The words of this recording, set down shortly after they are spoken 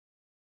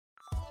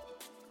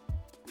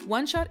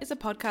One Shot is a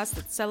podcast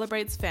that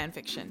celebrates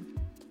fanfiction.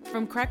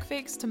 From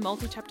crackfics to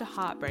multi-chapter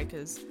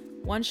heartbreakers,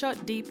 One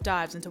Shot deep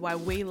dives into why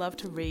we love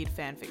to read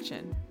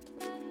fanfiction.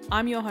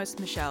 I'm your host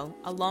Michelle,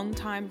 a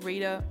long-time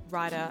reader,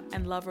 writer,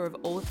 and lover of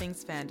all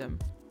things fandom.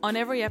 On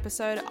every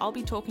episode, I'll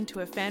be talking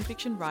to a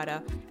fanfiction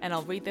writer and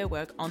I'll read their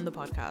work on the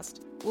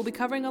podcast. We'll be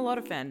covering a lot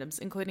of fandoms,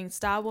 including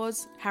Star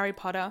Wars, Harry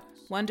Potter,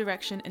 One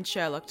Direction, and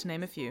Sherlock, to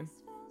name a few.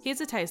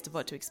 Here's a taste of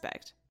what to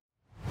expect.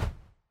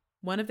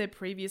 One of their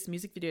previous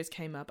music videos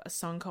came up, a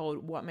song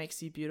called What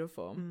Makes You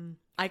Beautiful.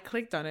 I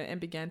clicked on it and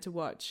began to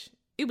watch.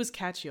 It was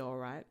catchy, all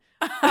right.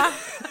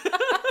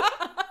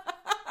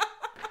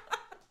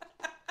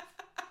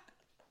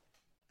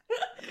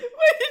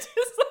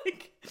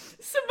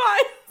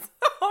 Survive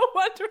the whole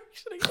One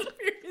Direction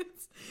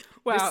experience.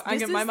 Wow,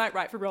 I might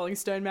write for Rolling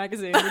Stone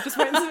magazine. We just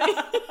went to see.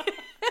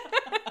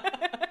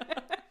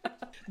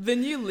 The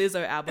new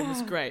Lizzo album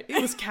was great.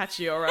 It was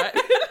catchy, all right.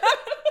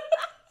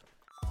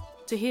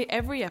 To hear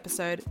every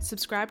episode,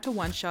 subscribe to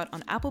One Shot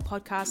on Apple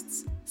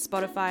Podcasts,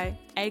 Spotify,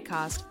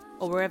 Acast,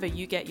 or wherever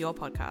you get your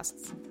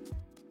podcasts.